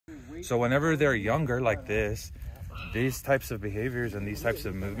So whenever they're younger like this, these types of behaviors and these types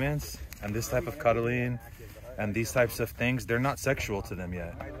of movements and this type of cuddling and these types of things, they're not sexual to them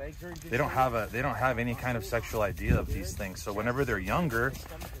yet. They don't have any kind of sexual idea of these things. So whenever they're younger,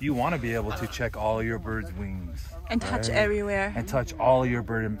 you want to be able to check all your bird's wings and touch everywhere and touch all your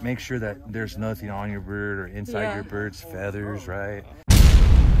bird and make sure that there's nothing on your bird or inside your bird's feathers, right?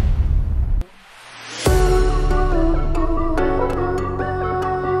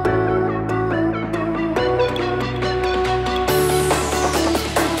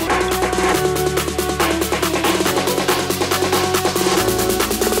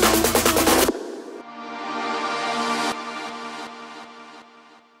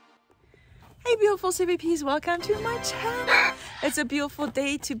 Beautiful CVPs, welcome to my channel. It's a beautiful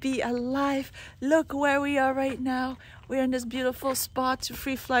day to be alive. Look where we are right now. We're in this beautiful spot to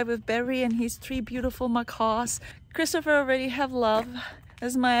free fly with Barry and his 3 beautiful macaws. Christopher already have Love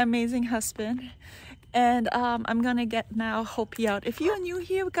as my amazing husband. And I'm gonna get now Hopi out. If you're new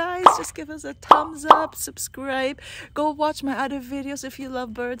here, guys, just give us a thumbs up, subscribe, go watch my other videos if you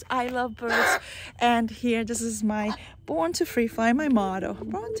love birds. I love birds. And here, this is my Born to Free Fly, my motto.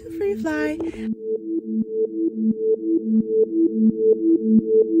 Born to Free Fly.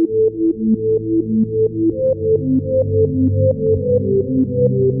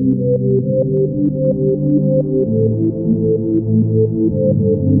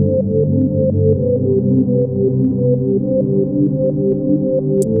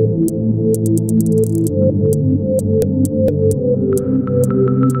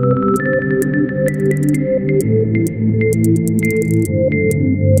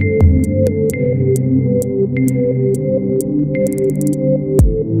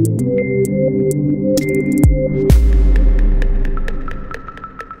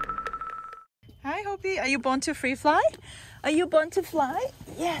 Hi Hopi, are you born to free fly? Are you born to fly?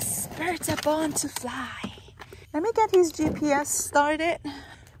 Yes, birds are born to fly. Let me get his GPS started.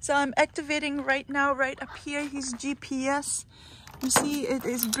 So I'm activating right now, right up here, his GPS. You see it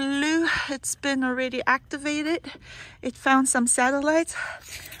is blue. It's been already activated. It found some satellites.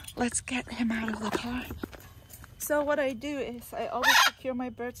 Let's get him out of the car. So what I do is I always secure my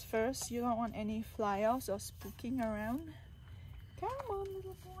birds first. You don't want any fly-outs or spooking around. Come on,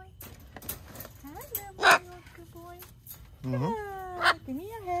 little boy. Hello, my good boy. Give me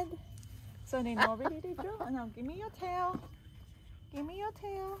your head. So they know already they draw. Now give me your tail. Give me your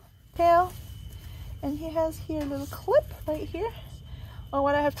tail. Tail. And he has here a little clip right here. Well,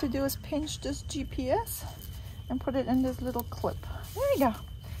 what I have to do is pinch this GPS and put it in this little clip. There you go.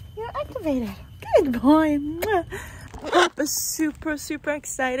 You're activated. Good boy. Hope is super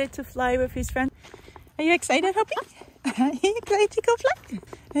excited to fly with his friend. Are you excited, Hopi? Are you excited to go fly?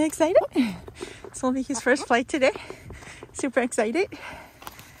 Are you excited? This will be his first flight today. Super excited.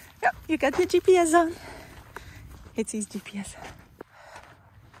 Yep, you got your GPS on. It's his GPS.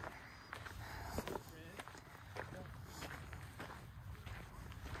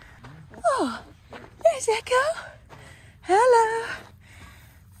 Oh, there's Echo. Hello.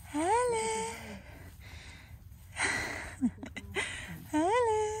 Hello.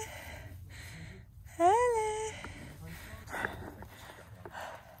 Hello. Hello.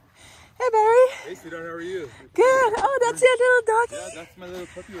 Hey, Barry. Hey, sweetheart, how are you? Good. Oh, that's your little doggy. Yeah, that's my little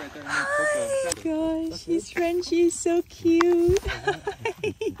puppy right there. Oh my gosh, he's Frenchie, so cute.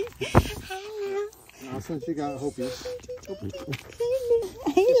 Awesome, she got Hopi. I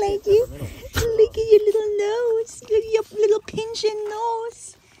like you. Look at your little nose. Look at your little pincher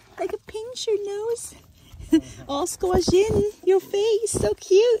nose. Like a pincher nose. All squashed in your face. So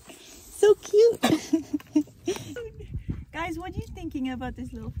cute. So cute. Guys, what are you thinking about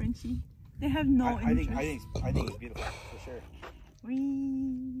this little Frenchie? They have no interest. I think it's beautiful, for sure.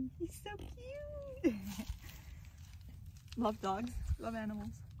 Wee, he's so cute. Love dogs. Love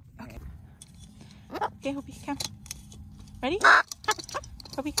animals. Okay. Okay, Hopi, come. Ready?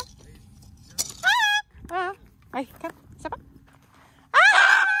 Hopi, come. Right, come. Step up.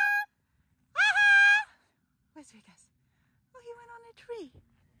 Where's Vegas? Oh, he went on a tree.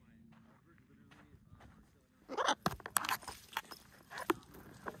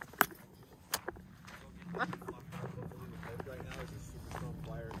 Right now is a super strong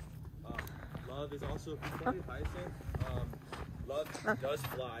flyer. Love is also a hyacinth. Love does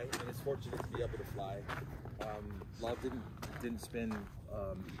fly and is fortunate to be able to fly. Love didn't spend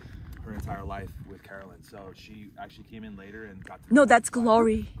her entire life with Carolin, so she actually came in later and got to. No, that's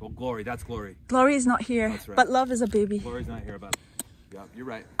Glory. Oh, Glory, that's Glory. Glory is not here, That's right. but Love is a baby. Glory's not here, but yeah, you're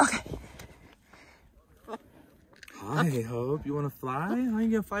right. Okay. Hi, Hope. You want to fly? Are you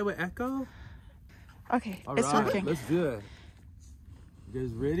gonna fly with Echo? Okay, All it's right, working. let's do it. You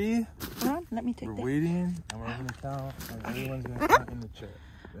guys ready? Hold on, let me take We're this. waiting, and we're gonna count, and everyone's gonna count in the chat.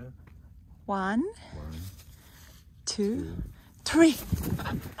 Yeah? 1, 1, 2, 3.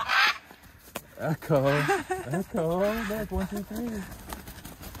 Echo. Echo. Look, 1, 2, 3.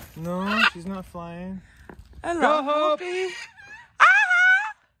 No, she's not flying. Hello, Go, Hope. Hoppy.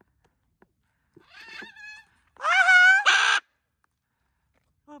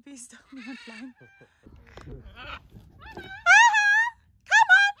 Hoppy's still not flying. Come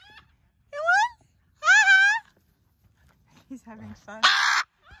on! Come on! He's having fun. Good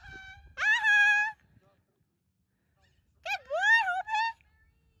boy, Hoppy!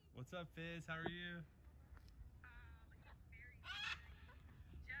 What's up, Fizz? How are you?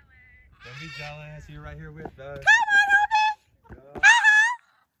 Don't be jealous. You're right here with us. Come on, Hoppy!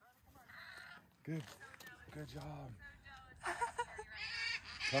 Good. Good job.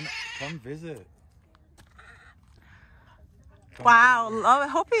 Come visit. Wow,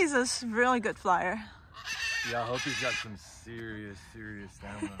 Hoppy's a really good flyer. Yeah, I hope he's got some serious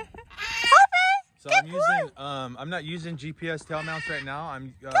stamina. Hoppy! So I'm using, I'm not using GPS tail mounts right now.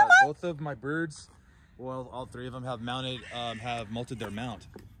 I'm both of my birds, well, all 3 of them have mounted, have molted their mount.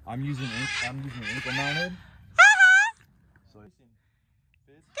 I'm using ankle mounted. So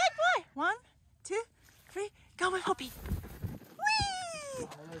Good boy. 1, 2, 3. Go with Hoppy. Whee!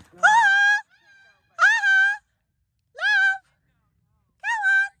 Love!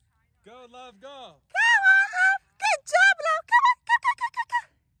 Go, love, go. Come on, love. Good job, love. Come on.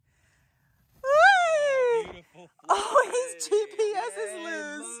 Whee! Beautiful. Oh, his GPS is Yay,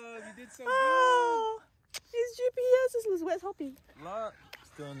 loose. love, you did so Oh, his GPS is loose. Where's Hoppy? good. Love,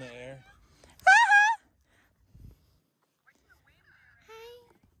 still in the air.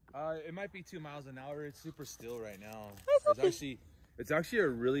 It might be 2 miles an hour. It's super still right now. It's actually a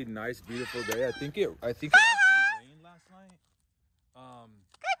really nice, beautiful day. I think it actually rained last night.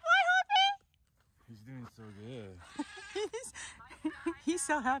 Good boy, Hoppy. He's doing so good. He's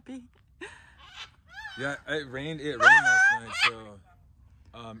so happy. Yeah, it rained last night, so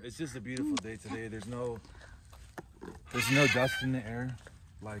it's just a beautiful day today. There's no dust in the air.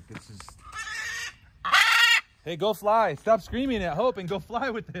 Like, it's just. Hey, go fly. Stop screaming at Hope and go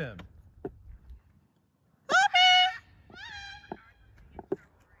fly with him.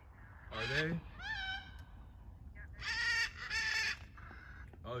 Are they?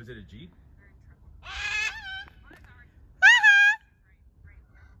 Oh, is it a Jeep?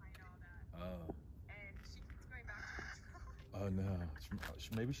 Oh. Oh no.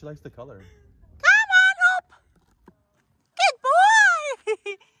 Maybe she likes the color. Come on, Hope. Good boy.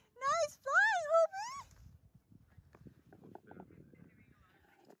 Nice flying, Hoppy.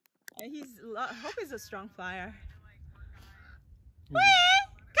 Hope is a strong flyer. Whee!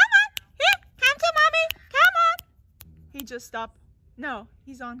 Come on. Here, come to mommy. Come on. He just stopped. No,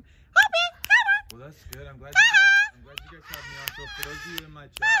 he's on. Hoppy, come on. Well, that's good. I'm glad you guys have me on. So for those of you in my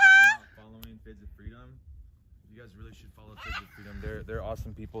chat that are not following Fids of Freedom, you guys really should follow Fids of Freedom. They're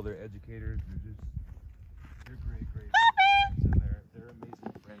awesome people. They're educators. They're great friends, and they're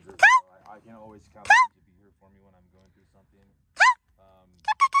amazing friends as well. I can always count on them to be here for me when I'm going through something.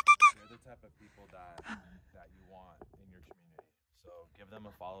 They're the type of people that you want in your community. So give them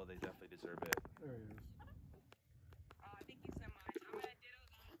a follow. They definitely deserve it. There he is. Thank you so much. I'm gonna ditto that to you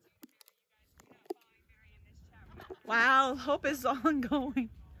guys do not find Barry in this chat. Wow, Hope is ongoing.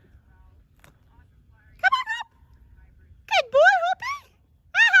 Come on, Hope. Good boy, Hoppy.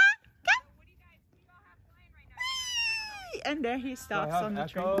 Come. What do you all have flying right now? Whee! And there he So I stops have on the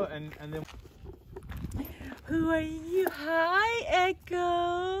tree. Echo and then. Who are you? Hi,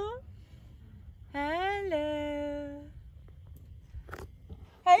 Echo. Hello.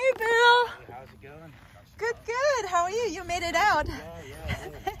 Hey, Bill. Hey, how's it going? Good, good. How are you? You made it out.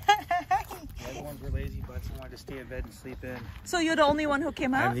 Everyone's were lazy butts and wanted to stay in bed and sleep in. So you're the only one who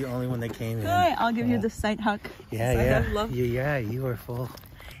came out? I'm the only one that came in. Good. I'll give you the side hug. Yeah, I love yeah, you were full.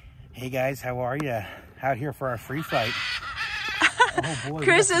 Hey guys, how are you? Out here for our free flight. Oh, boy,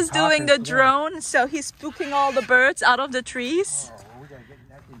 Chris is doing the drone, so he's spooking all the birds out of the trees. Oh, we gotta get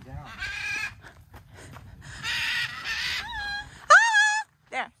that thing down.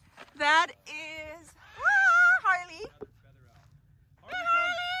 There. That is Harley.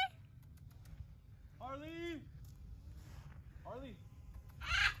 Harley.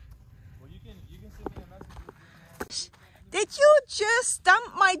 Well, you can send me a message. Did you just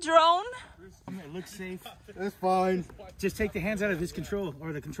dump my drone? It looks safe. That's fine. Just take the hands out of his control,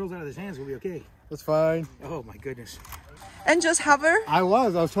 or the controls out of his hands, we'll be okay. That's fine. Oh my goodness. And just hover? I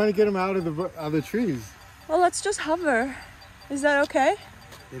was trying to get him out of the trees. Well, let's just hover. Is that okay?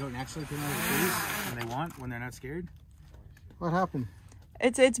 They don't naturally come out of the trees when they want, when they're not scared. What happened?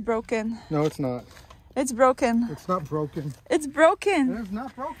 It's broken. No, it's not. It's broken. It's not broken. It's broken. It's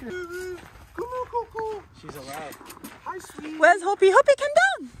not broken. She's allowed. Hi, sweetie. Where's Hopi? Hopi,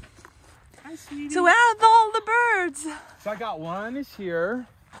 come down. Hi, sweetie. So where are all the birds? So I got one is here.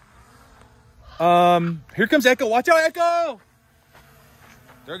 Here comes Echo. Watch out, Echo.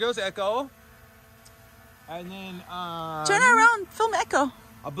 There goes Echo. And then Turn around. Film Echo.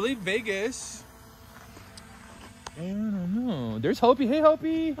 I believe Vegas. I don't know. There's Hopi. Hey,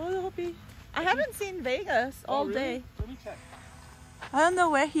 Hopi. Oh, Hopi. I haven't seen Vegas all really? day. Let me check. I don't know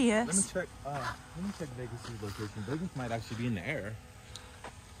where he Let me is. check. Let me check Vegas's location. Vegas might actually be in the air.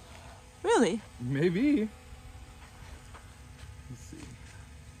 Really? Maybe. Let's see.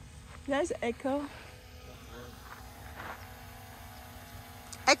 There's Echo.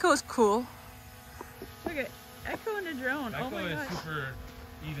 Echo's cool. Look at Echo in the drone. Oh my gosh. super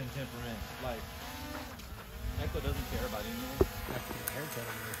even temperament. Like Echo doesn't care about anything.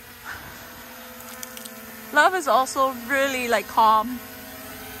 Love is also really like calm.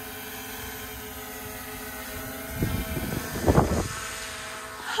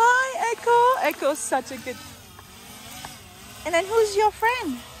 Hi, Echo. Echo's such a good. And then who's your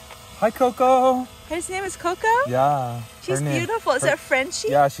friend? Hi, Coco. His name is Coco? Yeah. She's her name- beautiful. Is her- that Frenchie?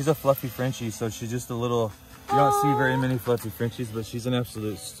 Yeah, she's a fluffy Frenchie, so she's just a little. You don't see very many fluffy Frenchies, but she's an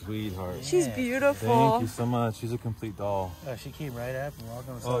absolute sweetheart. She's Yeah. beautiful. Thank you so much. She's a complete doll. Oh, she came right up and walked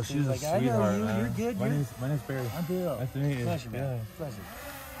on the Oh, side. she's a like, I know sweetheart, you. man. You're good. My You're... name's Barry. I'm Bill. Nice to meet you. Pleasure, man. Yeah. Pleasure.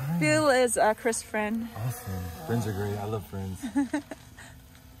 Bill is Chris' friend. Awesome. Friends are great. I love friends.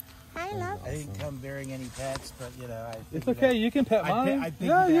 Hi, love. I didn't come bearing any pets, but you know, I think It's okay. You can pet mine. I think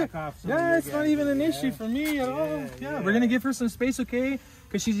yeah, back off some of yeah, your it's not guys, even an yeah. issue for me at all. Yeah, Yeah, yeah. we're gonna give her some space, okay?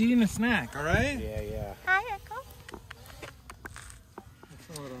 Because she's eating a snack. All right. Yeah, yeah. Hi, Echo. That's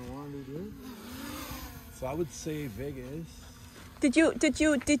not what I wanted to do. So I would say Vegas. Did you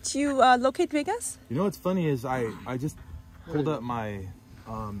locate Vegas? You know what's funny is I just pulled up my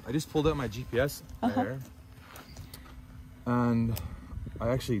GPS there, and I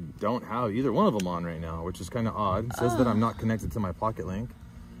actually don't have either one of them on right now, which is kind of odd. It says that I'm not connected to my Pocket Link.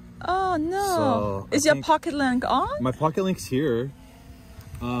 Oh no! So, I Is your think- Pocket Link on? My Pocket Link's here.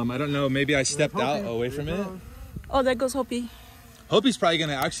 I don't know. Maybe I stepped out away from it. Oh, there goes Hopi. Hopi's probably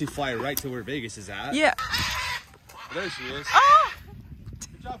gonna actually fly right to where Vegas is at. Yeah. There she is. Ah!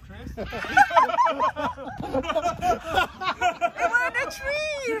 Good job, Chris. We're in a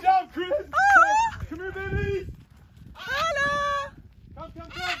tree. Good job, Chris. Ah! Come here, baby. Hello. Come.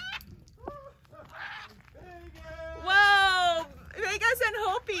 Whoa! Vegas and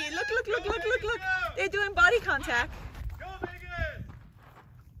Hopi. Look. They're doing body contact. Go, Vegas.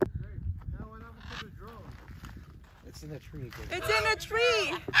 Now what happened to the drone? It's in the tree again. It's in a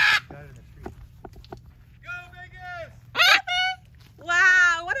tree. Got it in the tree. Go, Vegas.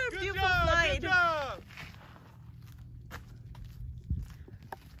 Wow! What a Good beautiful job. flight. Good job.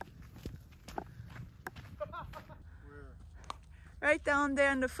 Right down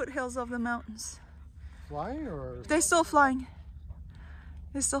there in the foothills of the mountains. Flying or They're still flying.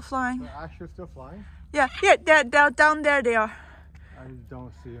 They're still flying. the actually still flying? Yeah, they're down there. They are. I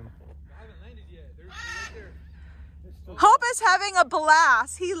don't see him. I haven't landed yet. They're right there. Hope is having a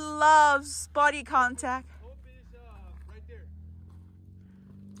blast. He loves body contact. Hope is right there.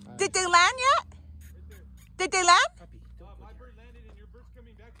 Did they land yet? Right there. Did they land? Puppy, don't go My there. bird landed and your bird's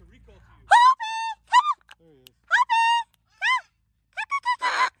coming back to recall to you. Hoppy! There he is.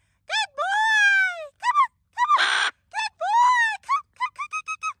 Good boy! Come on! Good boy! Come.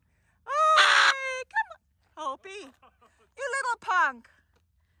 Oh, come on. Hoppy, you little punk.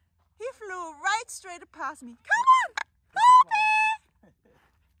 He flew right straight past me. Come on! Hoppy!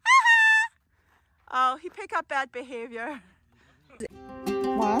 Oh, he picked up bad behavior.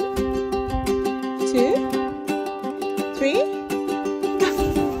 1, 2, 3.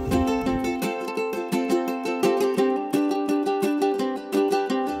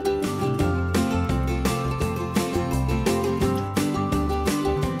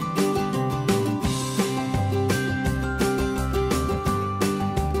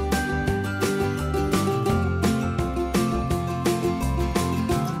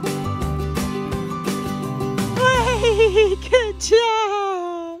 Hey, good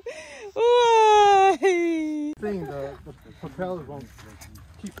job! Way! Thing, the propellers won't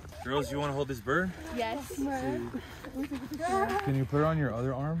keep. Girls, you want to hold this bird? Yes. Can you put it on your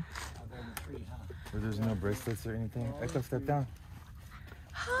other arm? Where there's no bracelets or anything? Echo, step down.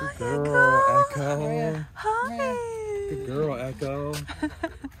 Hi, Girl, Echo. Hi. Good girl, Echo.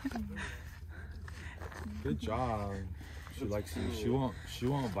 Good job. She likes you. She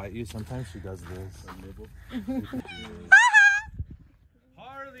won't bite you. Sometimes she does this.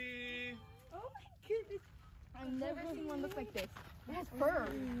 I've never seen one look like this. It has fur.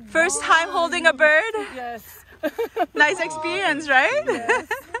 First time holding a bird? Yes. Nice experience, right? Yes.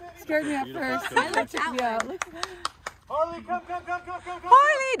 Scared me at first. It took me out. Harley, come.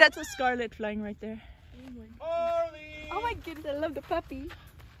 Harley! That's a scarlet flying right there. Harley! Oh my goodness, I love the puppy.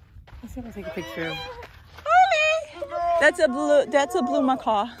 Let's see if I take a picture of. Harley! That's a blue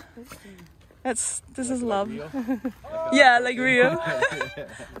macaw. This is love. Yeah, like Rio.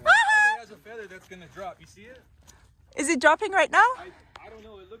 Has a feather that's gonna drop. You see it? Is it dropping right now? I don't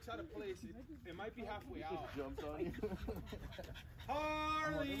know. It looks out of place. It might be halfway out. Jumped on you.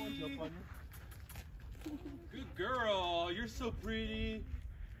 Harley! Good girl. You're so pretty.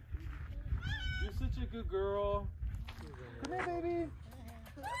 You're such a good girl. Come here, baby.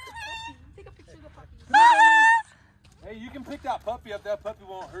 Take a picture of the puppy. Hey, you can pick that puppy up. That puppy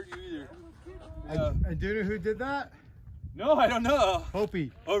won't hurt you either. Yeah. And do you know who did that? No, I don't know.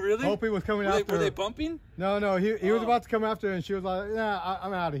 Hopi. Oh, really? Hopi was coming after Were they her. bumping? No, he was about to come after her and she was like, yeah,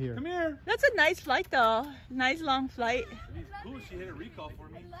 I'm out of here. Come here. That's a nice flight though. Nice long flight. Cool, she hit a recall for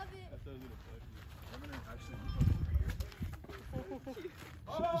me. I love it.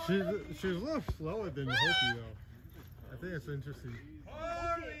 She's a little slower than Hopi though. I think it's interesting.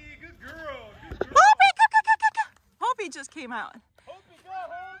 Harley, good girl. Hopi, go. Hopi just came out. Hopi, go,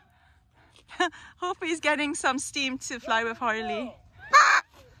 Hope. Hopi's getting some steam to fly with Harley.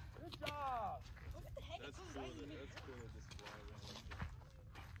 Good job.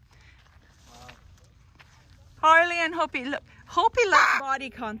 Harley and Hopi, look. Hopi likes body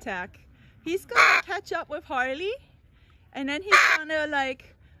contact. He's gonna catch up with Harley, and then he's gonna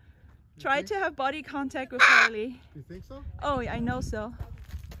like try to have body contact with Harley. You think so? Oh, I know so.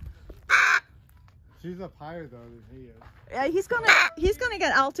 She's up higher though than he is. Yeah, he's gonna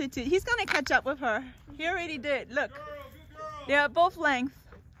get altitude. He's gonna catch up with her. He already did. Look, Good girl. they're both length.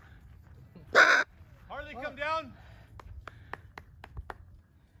 Harley, come down.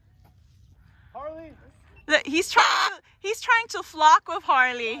 Harley. Look, he's trying to flock with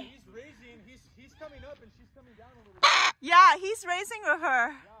Harley. He's raising. He's coming up and she's coming down a little bit. Yeah, he's racing with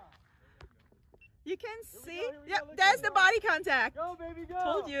her. You can see. we go, Yep, look there's at the it. body contact. Go, baby, go.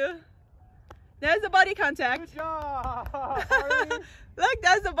 Told you. There's the body contact. Good job, Harley. Look,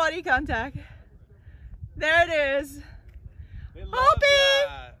 there's the body contact. There it is. They love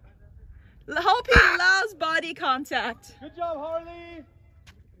Hopi! that. Hopi loves body contact. Good job, Harley.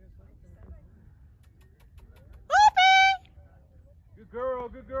 Hopi! Good girl.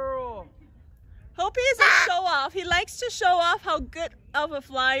 Good girl. Hopi is a show off. He likes to show off how good of a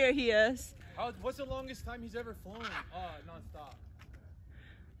flyer he is. What's the longest time he's ever flown? Non-stop.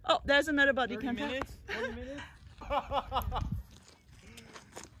 Oh, there's another body 30 contact. minutes? 20 minutes?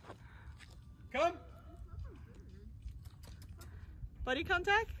 Come. Body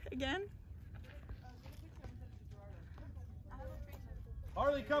contact again.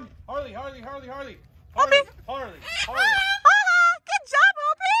 Harley, come. Harley. Hopi! Harley. Good job,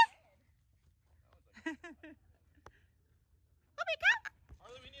 Hopi! Hopi, come!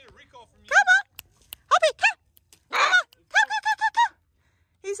 Harley, we need a recall from you. Come on! Hopi, come! Come on! Come!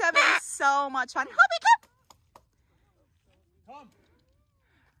 He's having so much fun. Hopi, come! Come.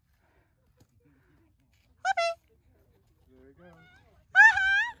 Hopi! There we go.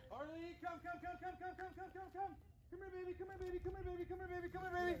 Harley, come. Come here, baby.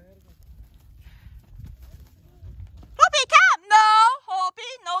 Hopi, come! No! Hopi,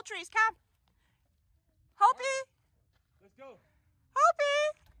 no trees, come! Hopi! Let's go.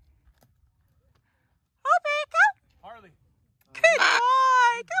 Hopi! Hopi, come! Harley. Good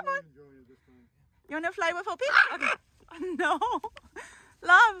boy! Come on! Enjoying it this time. You wanna fly with Hopi? Okay. No.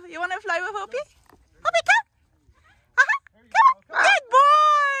 Love, you wanna fly with Hopi? Hopi, come! Come on! Good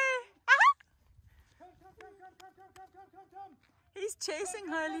boy! Come. He's chasing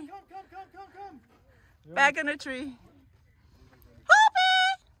Harley. Come. Back in the tree.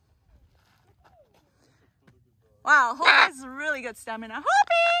 Hopi! Wow, Hopi has really good stamina.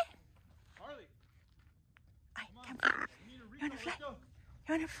 Hopi! Harley, Come we on. need a You recall. wanna fly? Let's go.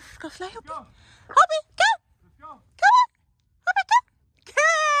 You wanna go fly, Hopi? Go. Hopi, come! Let's go. Come on! Hopi, come!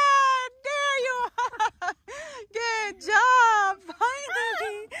 Good! There you are! Good job!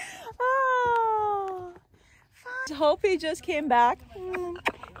 Finally! Oh! Hopi just came back.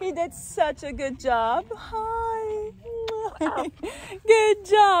 He did such a good job. Hi! Good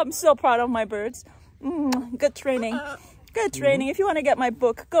job! I'm so proud of my birds. Good training. Good training. If you want to get my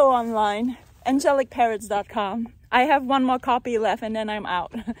book, go online. AngelicParrots.com. I have one more copy left and then I'm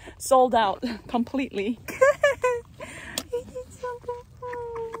out. Sold out completely.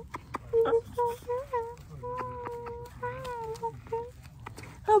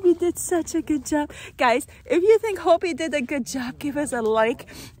 Hopi did such a good job. Guys, if you think Hopi did a good job, give us a like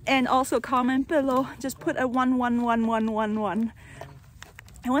and also comment below. Just put a 1, 1, 1, 1, 1, 1.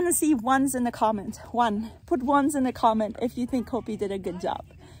 I want to see ones in the comment. 1. Put ones in the comment if you think Hopi did a good job.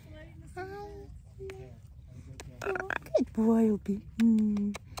 Good boy, Hopi.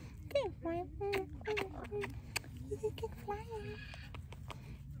 Good boy. He's a good flyer.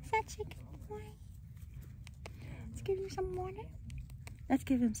 Such a good boy. Let's give you some water. Let's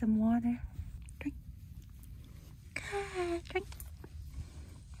give him some water. Drink. Good. Drink.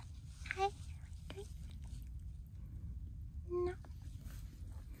 Hi. Drink. No.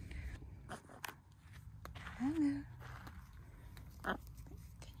 Hello.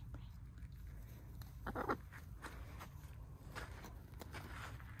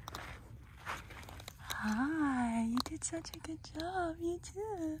 Hi, you did such a good job. You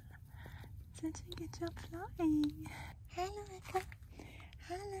too. Such a good job flying. Hello, Echo.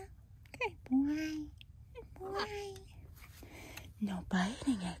 Hello. Good boy. Good boy. No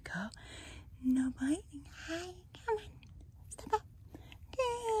biting, Echo. No biting. Hi. Come on. Step up.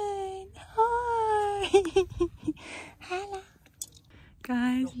 Good. Hi. Hello.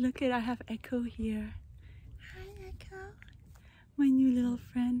 Guys, look at I have Echo here. Hi, Echo. My new little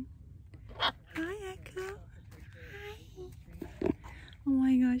friend. Hi, Echo. Hi. Oh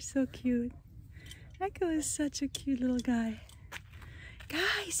my gosh, so cute. Echo is such a cute little guy.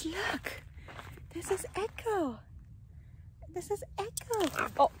 Guys, look. This is Echo. This is Echo.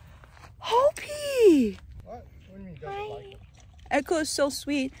 Oh, Hopi. What? What do you mean doesn't like it? Echo is so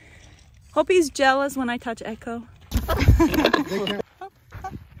sweet. Hopi's jealous when I touch Echo.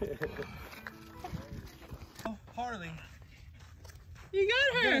 Harley, You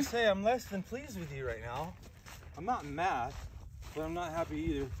got I'm her. gonna say I'm less than pleased with you right now. I'm not mad, but I'm not happy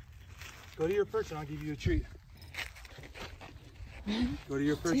either. Go to your perch and I'll give you a treat. Go to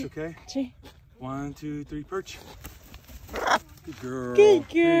your perch, okay? 1, 2, 3, perch. Good girl. Good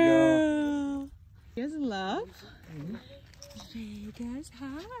Here you girl. Here's love. Vegas,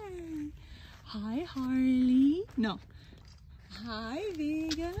 hi. Hi, Harley. No. Hi,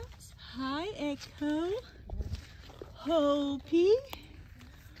 Vegas. Hi, Echo. Hopi.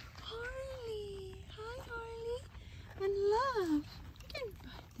 Harley. Hi, Harley. And love. Good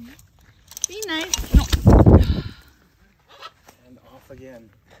buddy. Be nice. No. And off again.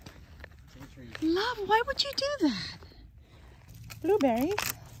 Love, why would you do that?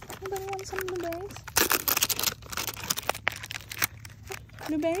 Blueberries. Anybody want some blueberries?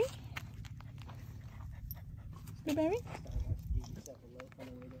 Blueberry? Blueberry?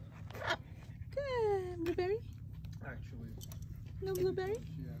 Good. Blueberry? Actually, No blueberry?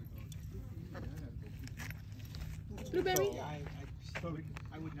 Blueberry?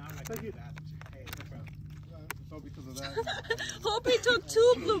 I would not recommend that. so because of that. Hope he took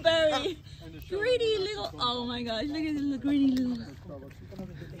 2 blueberry. Greedy little. Oh my gosh, look at the greedy little.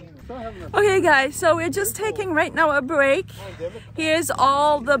 Okay guys, so we're just taking right now a break. Here's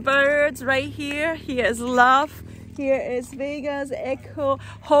all the birds right here. Here's Love. Here is Vegas, Echo,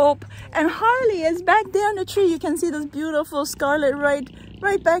 Hope, and Harley is back there in the tree. You can see this beautiful scarlet right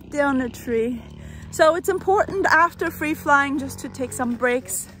back there on the tree. So it's important after free flying just to take some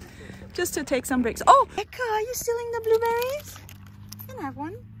breaks. Oh, Echo, are you stealing the blueberries? You can have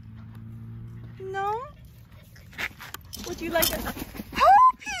one. No? Would you like it?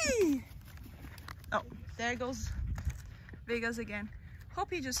 Hopi! Oh, there goes Vegas again.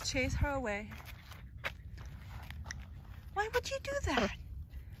 Hopi just chased her away. Why would you do that?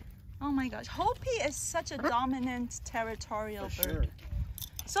 Oh my gosh, Hopi is such a dominant territorial bird.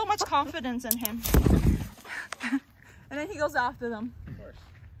 So much confidence in him. And then he goes after them. Of course.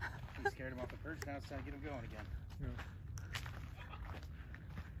 You scared him off the perch, now it's time to get him going again.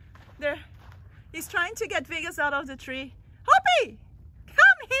 There. He's trying to get Vegas out of the tree. Hopi!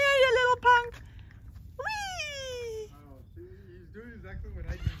 Come here, you little punk! Whee! Oh, see, he's doing exactly what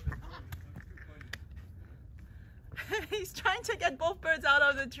I did. He's trying to get both birds out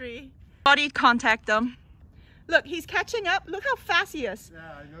of the tree. Body contact them. Look, he's catching up. Look how fast he is. Yeah,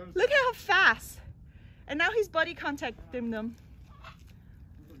 I noticed. Look at how fast. And now he's body contacting them.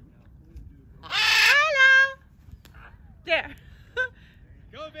 Hello! There.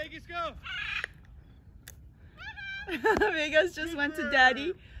 Go, Vegas, go! Vegas just went to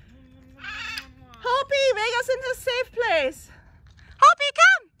daddy. Hopi, Vegas in his safe place. Hopi,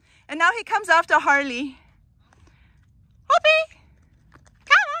 come! And now he comes after Harley. Hopi!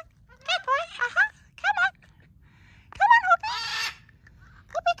 Come on! Good boy! Come on! Come on, Hopi!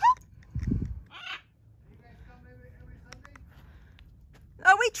 Hopi, come!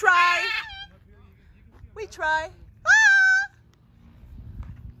 Oh, we try. We try. Ah!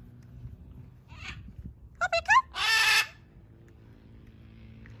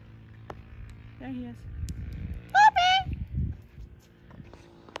 There he is. Hoppy!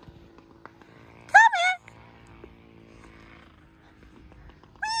 Come here!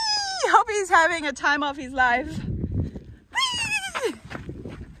 Whee! Hoppy's having a time of his life. Whee!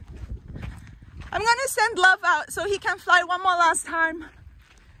 I'm gonna send Love out so he can fly one more last time.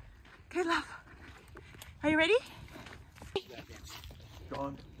 Okay, Love. Are you ready?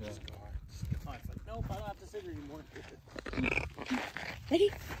 Gone. Yeah. Nope, I don't have to sit here anymore.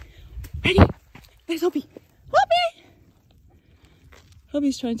 Ready? Ready? Where's Hoppy? Hoppy!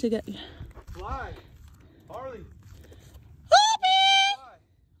 Hoppy's trying to get... Fly. Harley. Hoppy! Fly.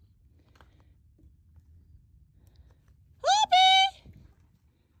 Hoppy!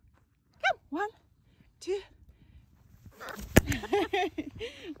 Come. 1, 2.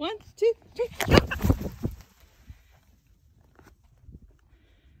 1, 2, 3.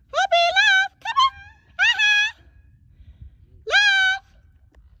 Hoppy, Love, come on! Ha-ha! Love!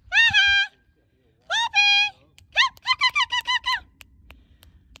 Ha-ha! Hoppy! Come!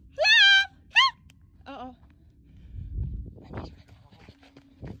 Love! Come! Uh-oh.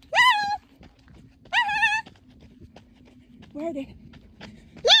 Love! Ha-ha! Where are they?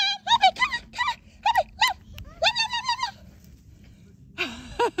 Love! Hoppy, come on! Come on!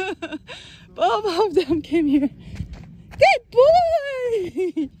 Love! Both of them came here. Good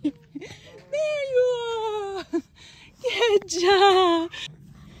boy! There you are! Good job!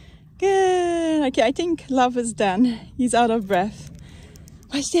 Good. Okay, I think Love is done. He's out of breath.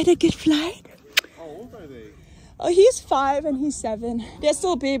 Was that a good flight? How old are they? Oh, he's 5 and he's 7. They're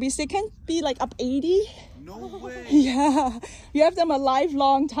still babies. They can be like up 80. No way. Yeah. You have them a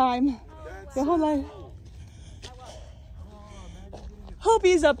lifelong time. Their whole life.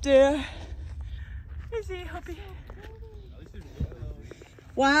 Hoppy's up there. Is he, Hoppy?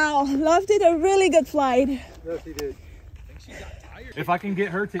 Wow, Love did a really good flight. Yes, he did. If I can get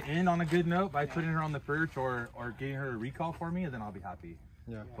her to end on a good note by putting her on the perch or getting her a recall for me, then I'll be happy.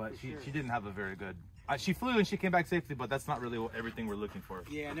 Yeah. But she didn't have a very good... she flew and she came back safely, but that's not really everything we're looking for.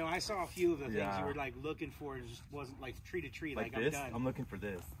 Yeah, no, I saw a few of the things Yeah. you were like looking for. It just wasn't like tree to tree. Like Like this? I'm done. I'm looking for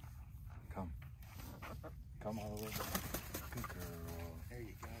this. Come. Come all the way. Good girl. There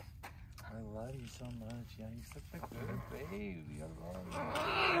you go. I love you so much. Yeah, you're such a good baby.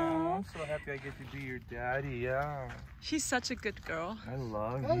 Oh, I'm so happy I get to be your daddy. Yeah. She's such a good girl. I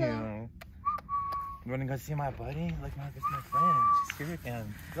love you. You want to go see my buddy? Look, this is my friend. She's here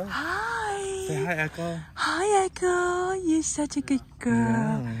again. Go. Hi. Say hi, Echo. Hi, Echo. You're such a good girl.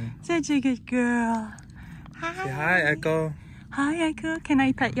 Yeah. Such a good girl. Hi. Say hi, Echo. Hi, Echo. Can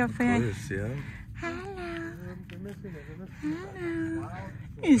I pet your friend? Yes, yeah. Hello. Hello.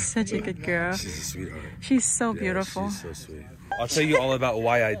 You're such a good girl. She's a sweetheart. She's so beautiful. She's so sweet. I'll tell you all about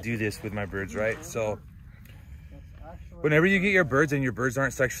why I do this with my birds, right? So, whenever you get your birds and your birds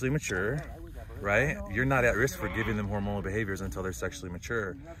aren't sexually mature, right, you're not at risk for giving them hormonal behaviors until they're sexually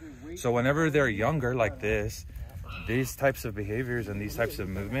mature. So whenever they're younger like this, these types of behaviors and these types of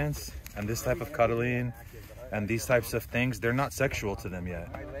movements and this type of cuddling and these types of things, they're not sexual to them yet.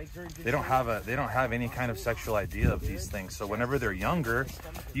 They don't have any kind of sexual idea of these things. So whenever they're younger,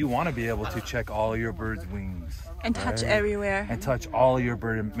 you want to be able to check all your bird's wings. And touch everywhere. And touch all your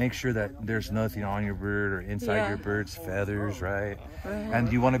bird and make sure that there's nothing on your bird or inside your bird's feathers, right? And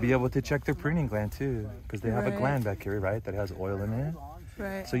you want to be able to check their pruning gland too, because they have a gland back here, right, that has oil in it.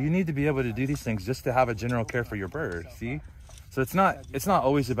 Right. So you need to be able to do these things just to have a general care for your bird, see? So it's not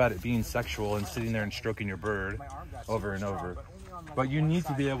always about it being sexual and sitting there and stroking your bird over and over. But you need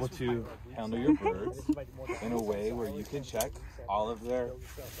to be able to handle your birds in a way where you can check all their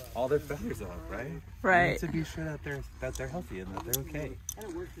feathers up, right? Right. You need to be sure that they're healthy and that they're okay.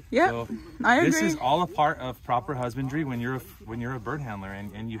 Yeah, So I agree. this is all a part of proper husbandry when you're a bird handler,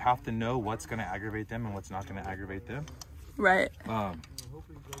 and you have to know what's going to aggravate them and what's not going to aggravate them. Right.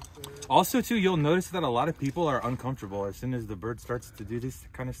 Also, too, you'll notice that a lot of people are uncomfortable as soon as the bird starts to do this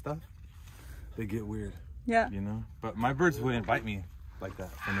kind of stuff. They get weird. Yeah. You know, but my birds wouldn't bite me like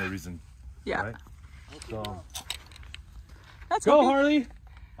that for no reason. Yeah. Right? So That's go, okay. Harley.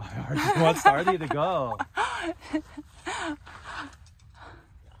 Harley wants Harley to go.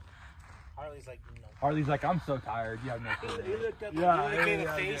 Harley's like, no. Harley's like, I'm so tired. You have no clue. You looked up, Yeah, you looked at yeah,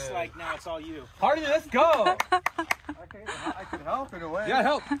 the face yeah. like, now it's all you. Harley, let's go. I can help in a way. Yeah,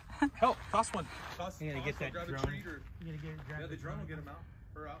 help. Help. Toss one. You gotta get that grab a drone. treat or- You gotta get Yeah, the drone will get him out.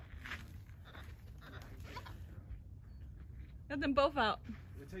 Her out. Get them both out.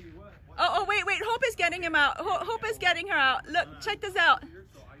 I tell you what. Oh, wait. Hope is getting him out. Hope is getting her out. Look, check this out.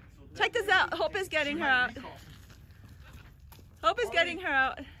 Check this out. Hope is getting her out. Hope is getting her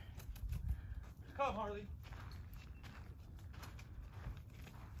out. Come, Harley.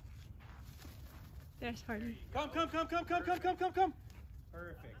 There's Harley. Come. Perfect.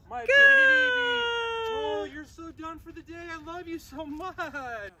 My Good. baby. Oh, you're so done for the day. I love you so much.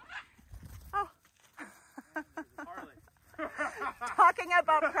 Oh. Harley. Talking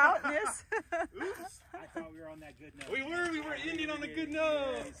about proudness. Oops. I thought we were on that good note. We were ending on a good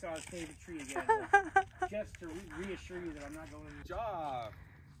note. Yeah, we saw his favorite tree again. Just to reassure you that I'm not going to... Good job.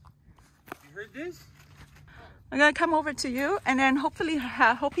 You heard this? I'm gonna come over to you, and then hopefully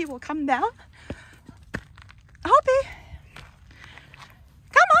Hopi will come down. Hopi,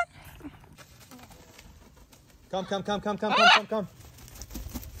 come on. Come.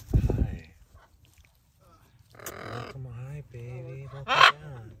 Hi. Come on, hi, baby. Don't go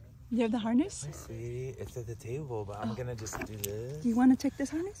down. You have the harness? Hi, sweetie. It's at the table, but I'm gonna just do this. Do you want to take this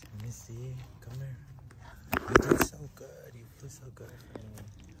harness? Let me see. Come here. You did so good. You did so good.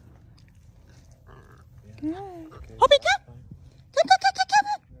 Good. Okay. Hopi, come. Come.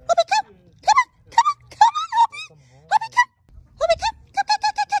 Hopi, come. Come on, Hopi, come. Hopi, come.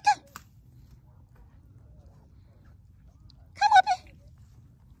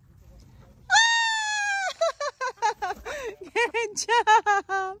 Good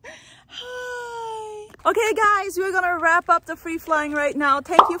job. Hi. Okay guys, we're gonna wrap up the free flying right now.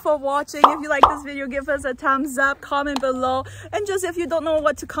 Thank you for watching. If you like this video, give us a thumbs up, comment below, and just if you don't know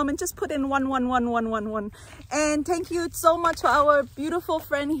what to comment, just put in 11111. And thank you so much for our beautiful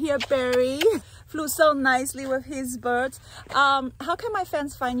friend here, Barry. Flew so nicely with his birds. How can my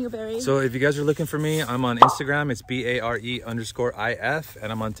fans find you, Barry? So if you guys are looking for me, I'm on Instagram. It's BARE_IF,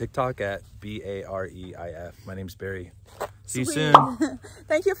 and I'm on TikTok at BAREIF. My name's Barry. See you soon.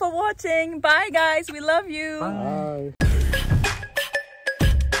 Thank you for watching. Bye guys. We love you. Bye. Bye.